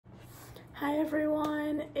Hi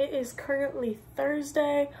everyone, it is currently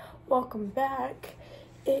Thursday. Welcome back.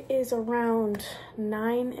 It is around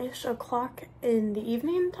 9-ish o'clock in the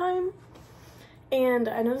evening time. And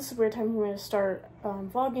I know this is a weird time for me to start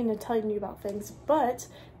vlogging and telling you about things, but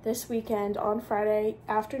this weekend on Friday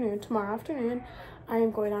afternoon, tomorrow afternoon, I am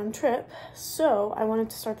going on a trip. So I wanted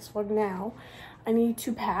to start this vlog now. I need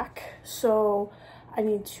to pack. So I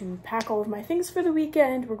need to pack all of my things for the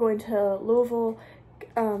weekend. We're going to Louisville,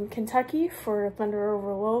 Kentucky for Thunder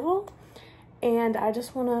over Louisville, and I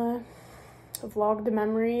just want to vlog the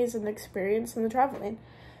memories and the experience and the traveling.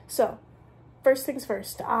 So first things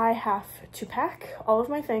first, I have to pack all of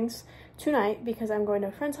my things tonight because I'm going to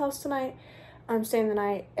a friend's house tonight. I'm staying the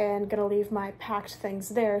night and gonna leave my packed things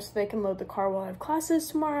there so they can load the car while I have classes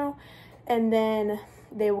tomorrow, and then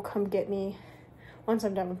they will come get me once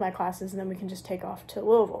I'm done with my classes, and then we can just take off to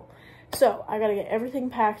Louisville. So I gotta get everything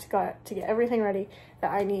packed, got to get everything ready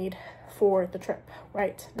that I need for the trip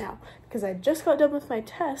right now, because I just got done with my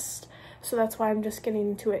test, so that's why I'm just getting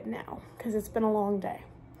into it now, because it's been a long day.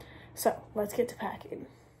 So let's get to packing.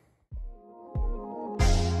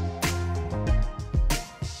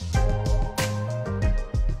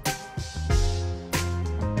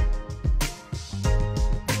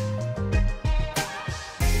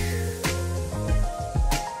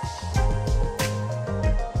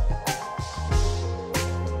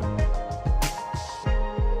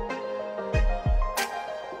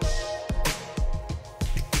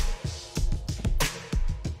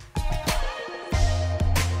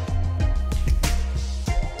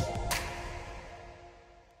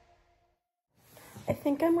 I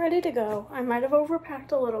think I'm ready to go. I might have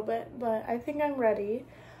overpacked a little bit, but I think I'm ready.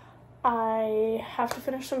 I have to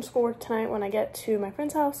finish some schoolwork tonight when I get to my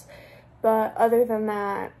friend's house, but other than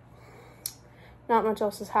that, not much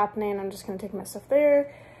else is happening. I'm just gonna take my stuff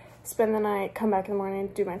there, spend the night, come back in the morning,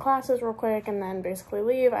 do my classes real quick, and then basically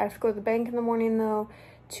leave. I have to go to the bank in the morning though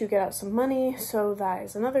to get out some money, so that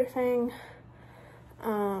is another thing.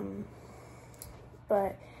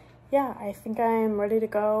 But yeah, I think I'm ready to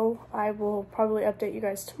go. I will probably update you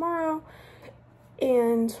guys tomorrow,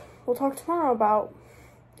 and we'll talk tomorrow about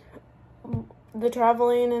the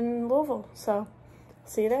traveling in Louisville. So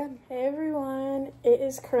see you then. Hey everyone, it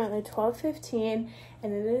is currently 12:15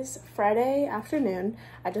 and it is Friday afternoon.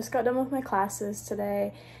 I just got done with my classes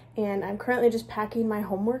today, and I'm currently just packing my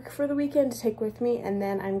homework for the weekend to take with me, and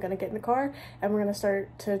then I'm gonna get in the car and we're gonna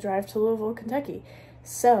start to drive to Louisville, Kentucky.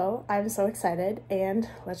 So I'm so excited, and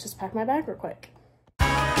let's just pack my bag real quick.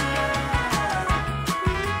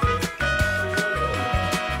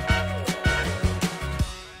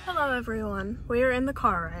 Hello everyone, we are in the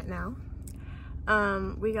car right now.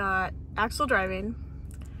 We got Axel driving,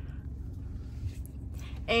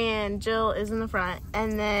 and Jill is in the front,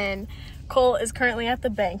 and then Cole is currently at the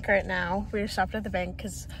bank right now. We stopped at the bank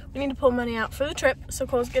because we need to pull money out for the trip. So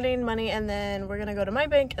Cole's getting money, and then we're gonna go to my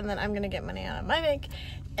bank, and then I'm gonna get money out of my bank,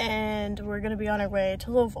 and we're gonna be on our way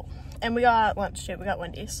to Louisville. And we got lunch too, we got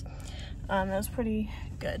Wendy's. That was pretty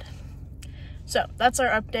good. So that's our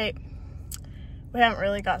update. We haven't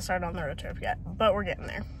really got started on the road trip yet, but we're getting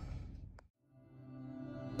there.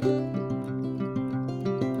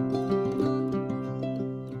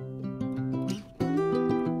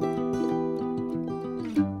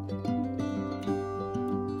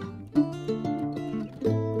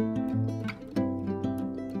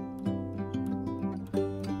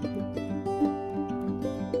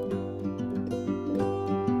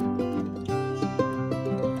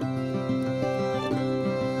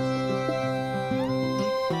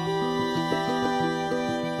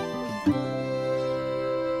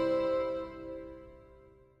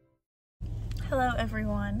 Hello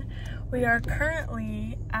everyone, we are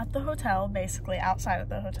currently at the hotel, basically outside of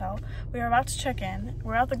the hotel. We are about to check in.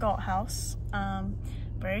 We're at the Galt House.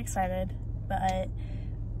 Very excited, but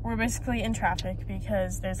we're basically in traffic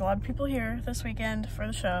because there's a lot of people here this weekend for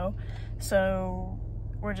the show, so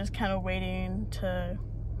we're just kind of waiting to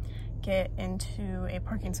get into a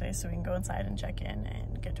parking space so we can go inside and check in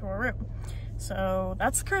and get to our room. So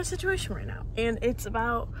that's the current situation right now, and it's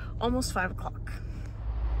about almost 5 o'clock.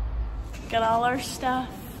 Got all our stuff,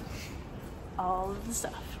 all of the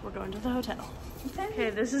stuff. We're going to the hotel. Okay,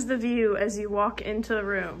 this is the view as you walk into the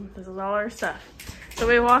room. This is all our stuff. So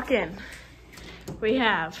we walk in. We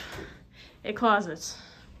have a closet.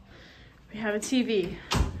 We have a TV,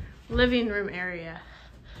 living room area,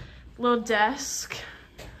 little desk,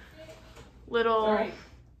 little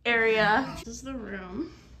area. This is the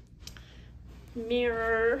room.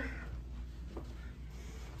 Mirror,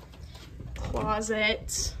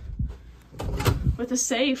 closet with a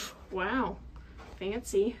safe. Wow,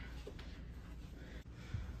 fancy.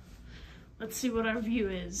 Let's see what our view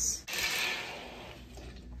is.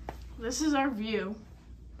 This is our view.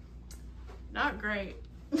 Not great.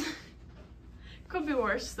 Could be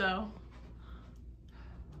worse though.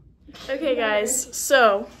 Okay guys,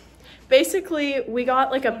 so basically we got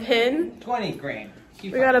like a pin. 20 grand. We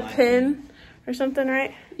got a pin or something,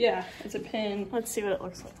 right? Yeah, it's a pin. Let's see what it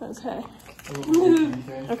looks like. Okay.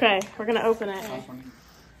 Okay, we're gonna open it.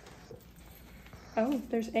 Oh,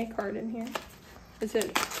 there's a card in here. Is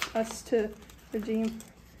it us to redeem?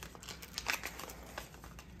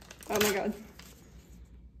 Oh my god.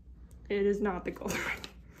 It is not the gold ring.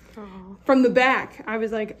 Oh. From the back, I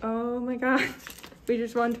was like, oh my god. We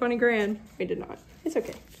just won 20 grand. We did not. It's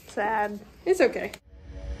okay. Sad. It's okay.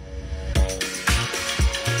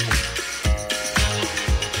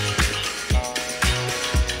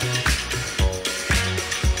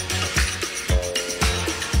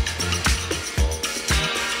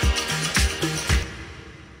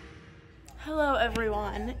 Hello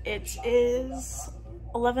everyone. It is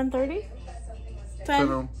 11:30?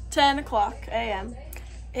 10 o'clock a.m.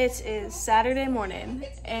 It is Saturday morning,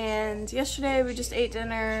 and yesterday we just ate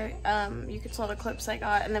dinner. You could saw the clips I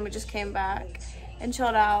got, and then we just came back and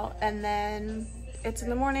chilled out, and then it's in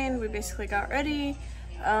the morning. We basically got ready,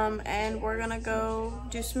 and we're gonna go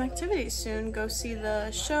do some activities soon. Go see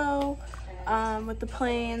the show with the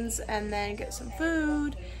planes, and then get some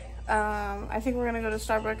food. I think we're gonna go to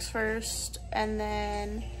Starbucks first, and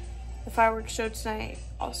then the fireworks show tonight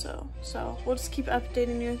also. So we'll just keep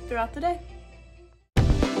updating you throughout the day.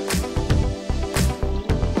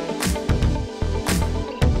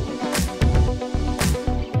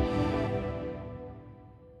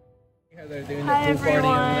 Hi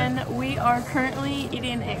everyone, we are currently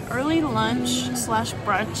eating an early lunch slash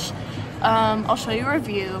brunch. I'll show you our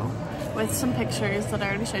view with some pictures that I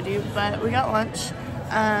already showed you, but we got lunch.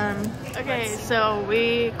 Okay, so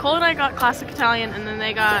Cole and I got classic Italian, and then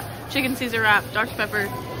they got chicken Caesar wrap, Dr. Pepper,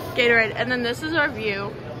 Gatorade, and then this is our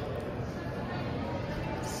view.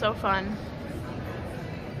 So fun.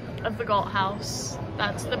 Of the Galt House.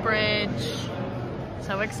 That's the bridge.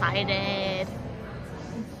 So excited.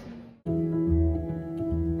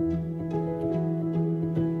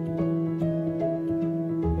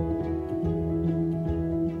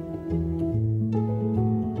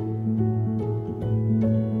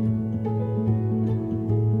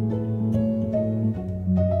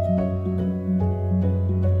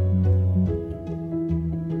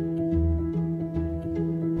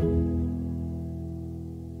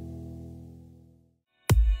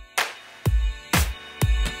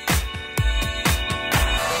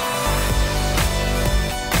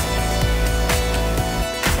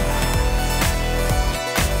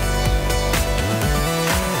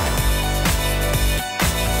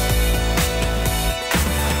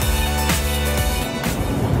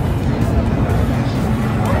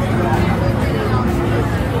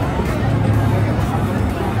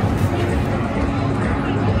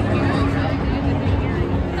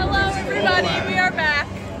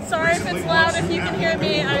 Sorry if it's loud, if you can hear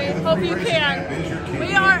me, I hope you can.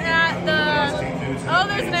 We are at the, oh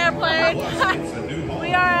there's an airplane.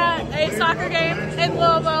 We are at a soccer game in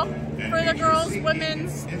Louisville for the girls,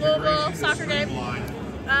 women's Louisville soccer game.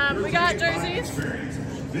 We got jerseys.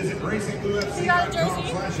 You got a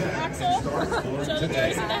jersey, Axel? Show the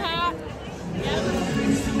jersey, the hat.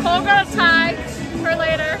 Yep. Cole got a tie for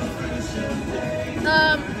later.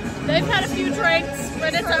 They've had a few drinks,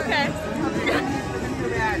 but it's okay.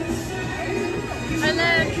 And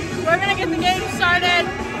then we're gonna get the game started.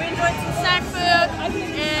 We enjoyed some snack food,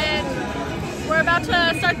 and we're about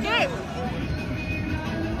to start the game.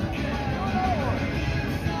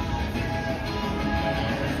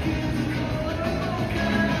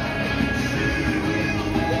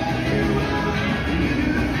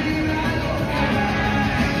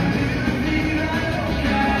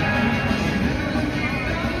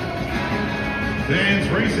 Vans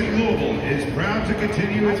Racing Louisville is proud to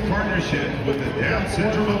continue its partnership with the Down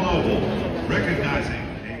Syndrome of Louisville, recognizing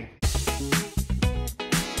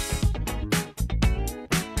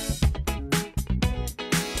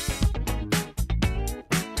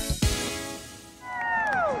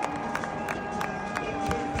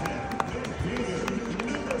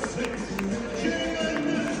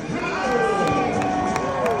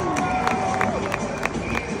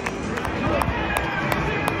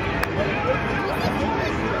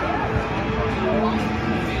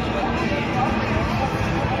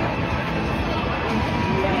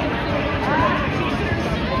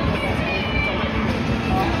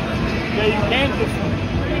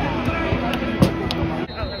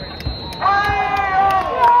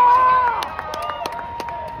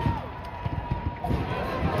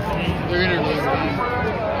They're gonna lose.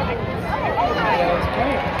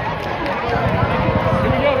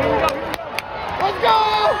 Here we go, here we go. Let's go!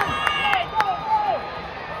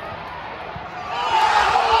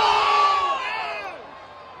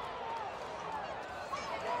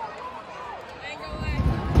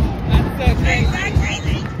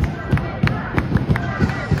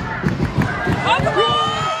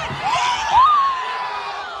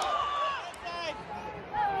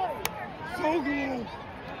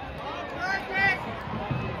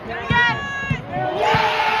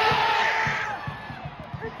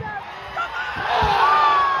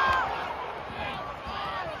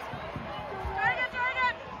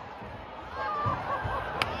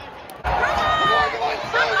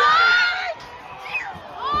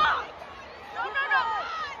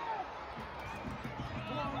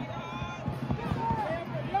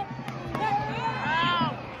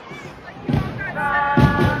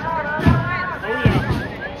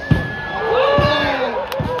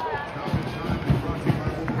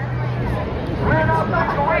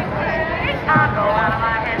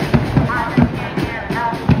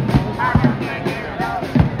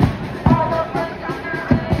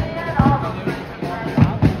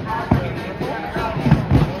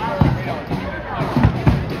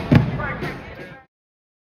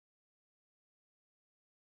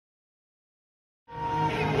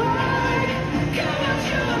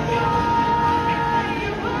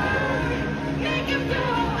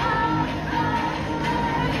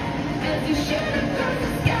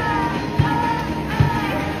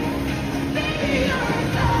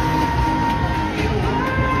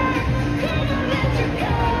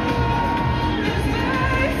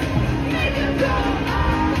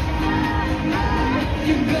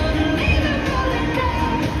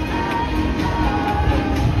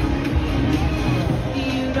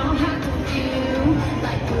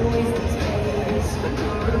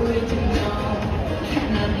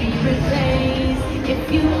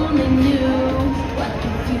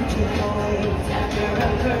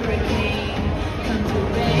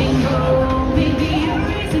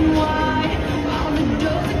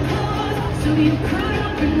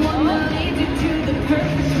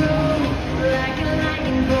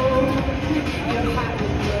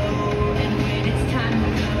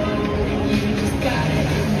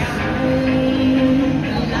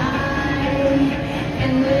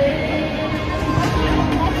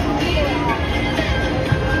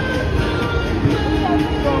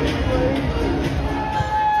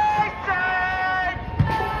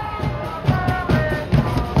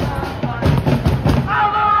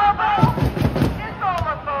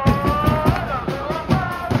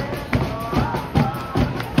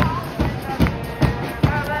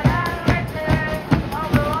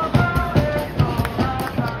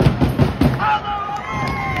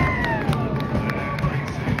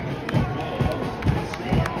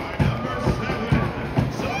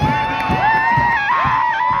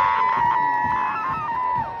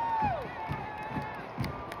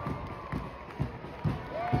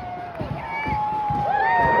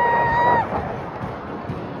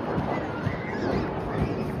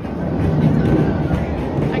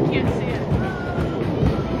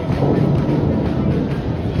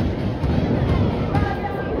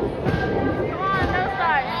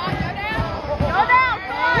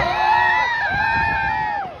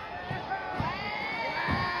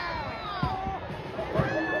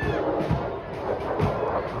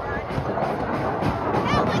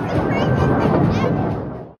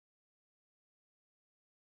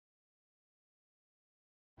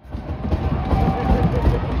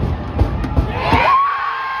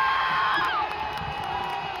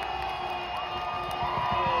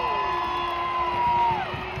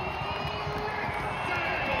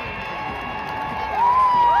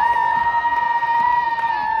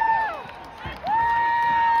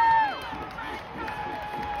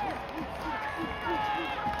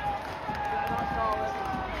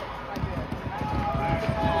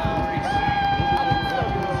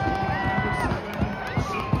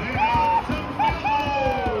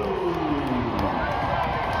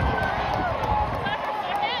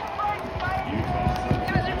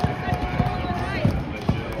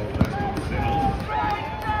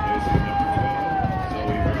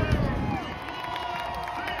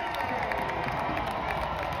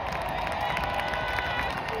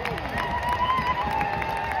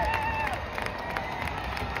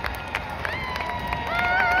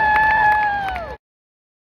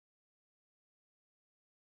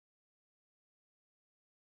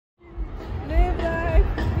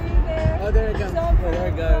 Oh, there it goes. Oh, there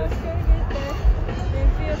it goes.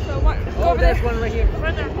 Oh, there's one right here.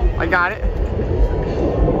 I got it.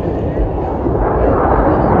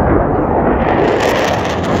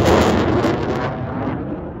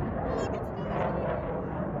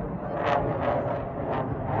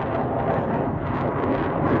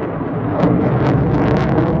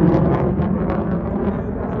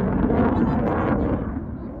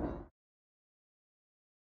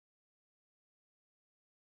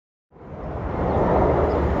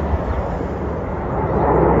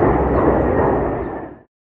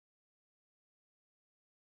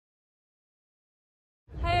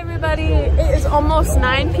 everybody. It is almost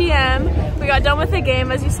 9 p.m. We got done with the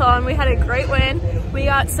game, as you saw, and we had a great win. We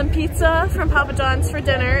got some pizza from Papa John's for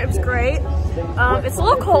dinner. It was great. It's a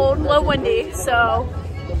little cold, a little windy, so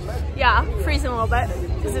yeah, freezing a little bit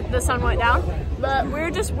because the sun went down. But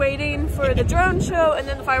we're just waiting for the drone show and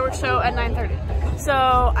then the fireworks show at 9:30. So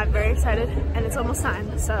I'm very excited, and it's almost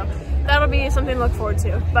time. So that'll be something to look forward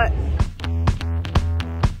to. But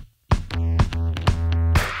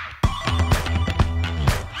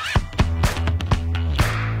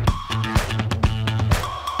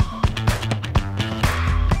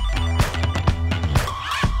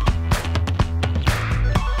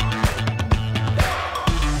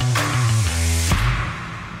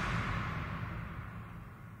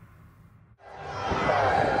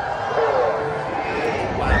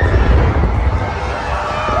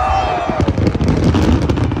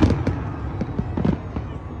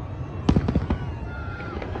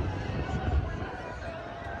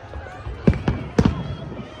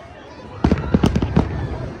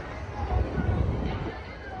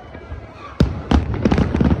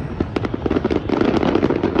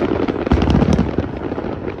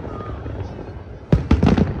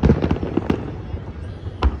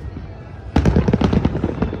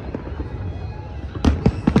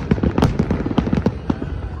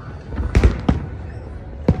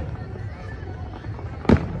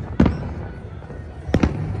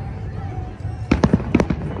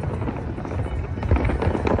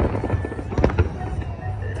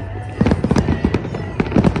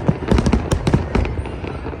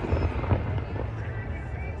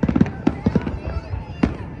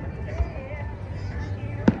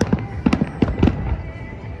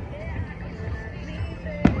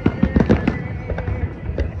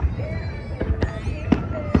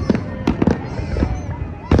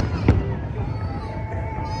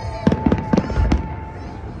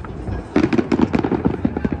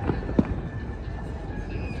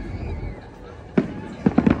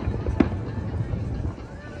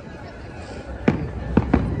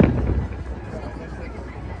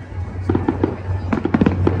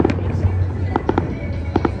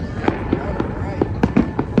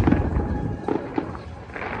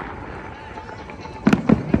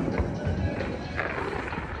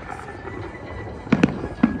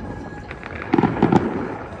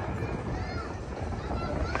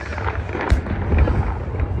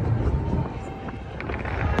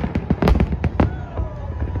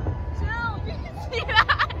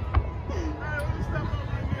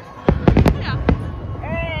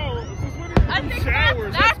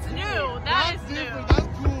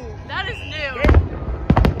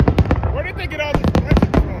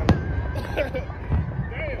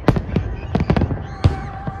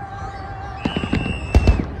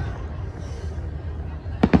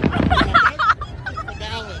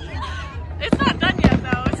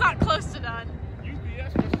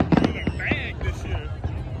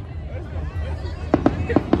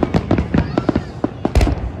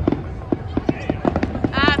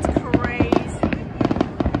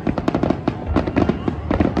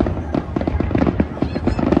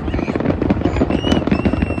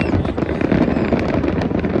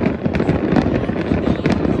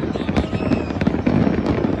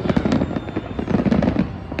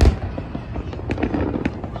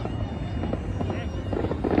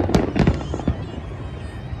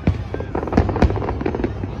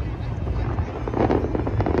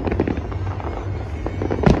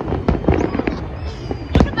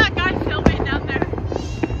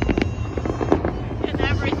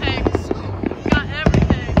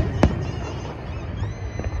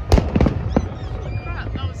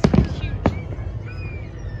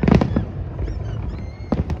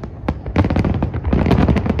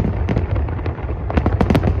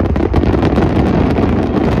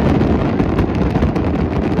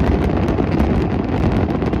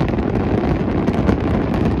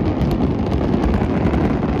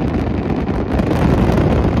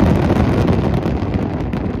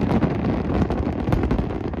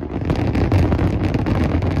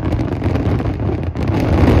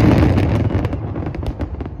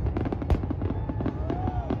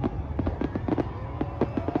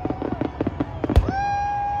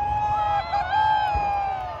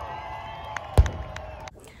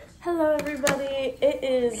hello everybody, it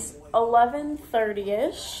is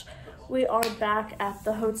 11:30ish. We are back at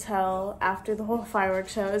the hotel after the whole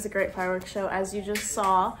fireworks show. It was a great fireworks show, as you just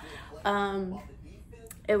saw.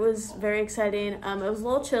 It was very exciting. It was a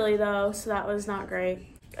little chilly though, so that was not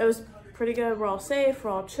great. It was pretty good. We're all safe,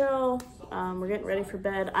 we're all chill. We're getting ready for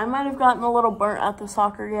bed. I might have gotten a little burnt at the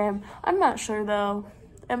soccer game. I'm not sure though.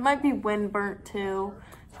 It might be wind burnt too,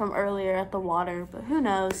 if from earlier at the water, but who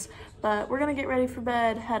knows. But we're gonna get ready for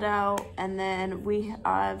bed, head out, and then we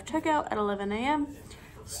have checkout at 11 a.m.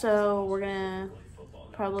 So we're gonna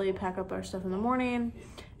probably pack up our stuff in the morning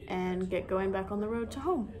and get going back on the road to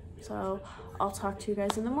home. So I'll talk to you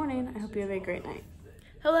guys in the morning. I hope you have a great night.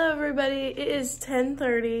 Hello everybody, it is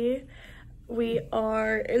 10:30. We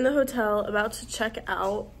are in the hotel about to check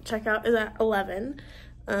out. Checkout is at 11.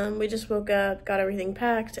 We just woke up, got everything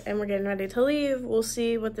packed, and we're getting ready to leave. We'll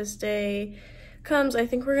see what this day comes. I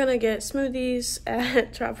think we're gonna get smoothies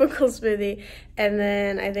at Tropical Smoothie, and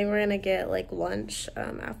then I think we're gonna get like lunch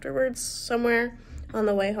afterwards somewhere on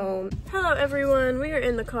the way home. Hello everyone, we are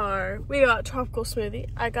in the car. We got Tropical Smoothie.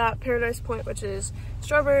 I got Paradise Point, which is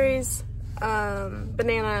strawberries,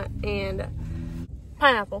 banana, and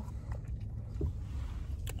pineapple.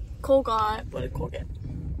 Cole got, what did Cole get?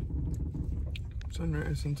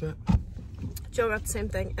 Sunrise, sunset. Joe got the same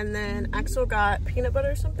thing. And then Axel got peanut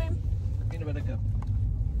butter or something? Peanut butter cup.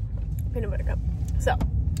 Peanut butter cup. So,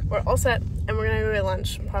 we're all set, and we're gonna go to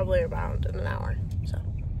lunch probably around in an hour. So.